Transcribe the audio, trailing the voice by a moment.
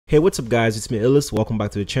Hey, what's up guys, it's me Illis. Welcome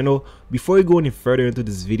back to the channel. Before we go any further into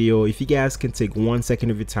this video, if you guys can take 1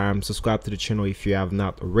 second of your time, subscribe to the channel if you have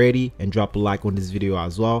not already, and drop a like on this video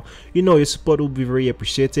as well. You know, your support will be very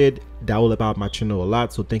appreciated. That will help out my channel a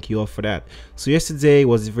lot, so thank you all for that. So yesterday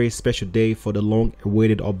was a very special day for the long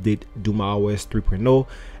awaited update DumaOS 3.0.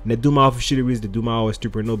 and the Duma officially released the DumaOS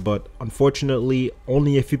 3.0, but unfortunately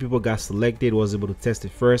only a few people got selected, was able to test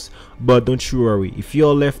it first. But don't you worry, if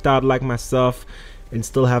you're left out like myself and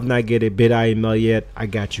still have not get a beta email yet, I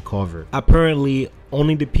got you covered. Apparently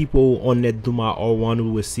only the people on that Duma R1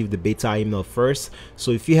 will receive the beta email first.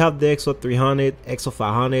 So if you have the XO300,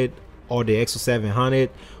 XO500 or the XO700,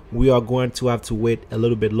 we are going to have to wait a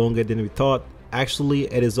little bit longer than we thought. Actually,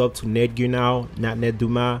 it is up to Netgear now, not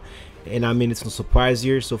NetDuma, and I mean, it's no surprise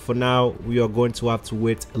here. So for now, we are going to have to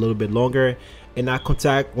wait a little bit longer. And I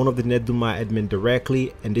contact one of the NetDuma admin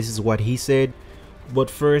directly, and this is what he said. But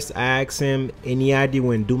first, I asked him any idea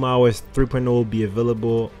when DumaOS 3.0 will be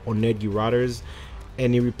available on Netgear routers,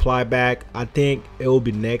 and he replied back, I think it will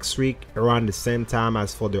be next week around the same time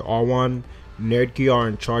as for the R1. Netgear are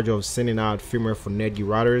in charge of sending out firmware for Netgear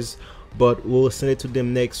routers, but we'll send it to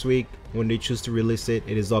them next week. When they choose to release it,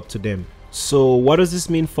 it is up to them. So what does this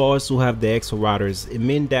mean for us who have the XO routers? It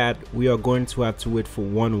means that we are going to have to wait for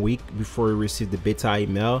 1 week before we receive the beta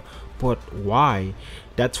email. But why?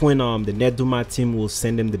 That's when the NetDuma team will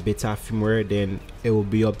send them the beta firmware, then it will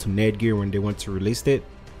be up to Netgear when they want to release it.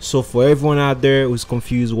 So for everyone out there who's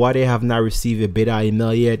confused why they have not received a beta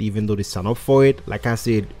email yet, even though they sign up for it, like I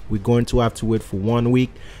said, we're going to have to wait for 1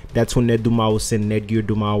 week. That's when NetDuma will send Netgear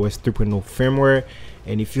DumaOS 3.0 firmware.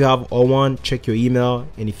 And if you have R1, check your email,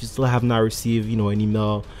 and if you still have not received an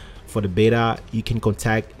email for the beta, you can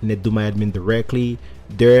contact NetDuma admin directly.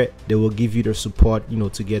 There they will give you their support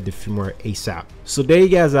to get the firmware ASAP. So there you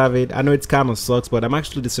guys have it. I know it kind of sucks, but I'm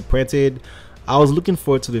actually disappointed. I was looking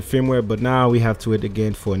forward to the firmware, but now we have to wait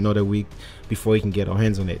again for another week before we can get our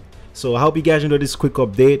hands on it. So I hope you guys enjoyed this quick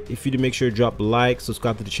update. If you did, make sure to drop a like,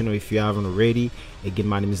 subscribe to the channel if you haven't already. Again,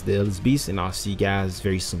 my name is the Illis Beast, and I'll see you guys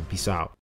very soon. Peace out.